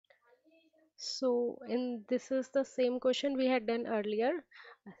So in this is the same question we had done earlier.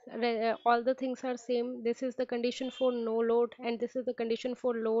 All the things are same. This is the condition for no load and this is the condition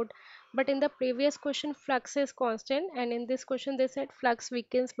for load. But in the previous question flux is constant and in this question they said flux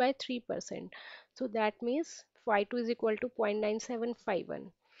weakens by 3%. So that means phi2 is equal to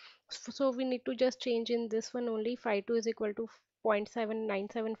 0.9751. So we need to just change in this one only. Phi2 is equal to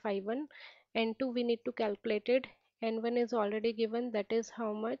 0.79751 and 2 we need to calculate it. N1 is already given, that is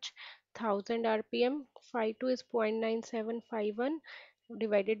how much, 1000 rpm. Phi2 is 0.9751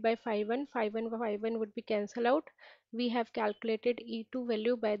 divided by phi1. Phi1 would be cancel out. We have calculated E2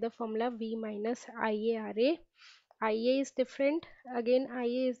 value by the formula V minus IARA. IA is different. Again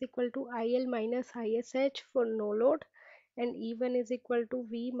IA is equal to IL minus ISH for no load and E1 is equal to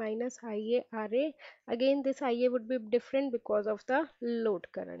V minus IARA. Again this IA would be different because of the load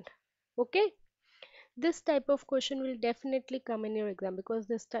current. Okay, this type of question will definitely come in your exam because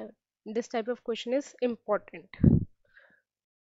this type of question is important.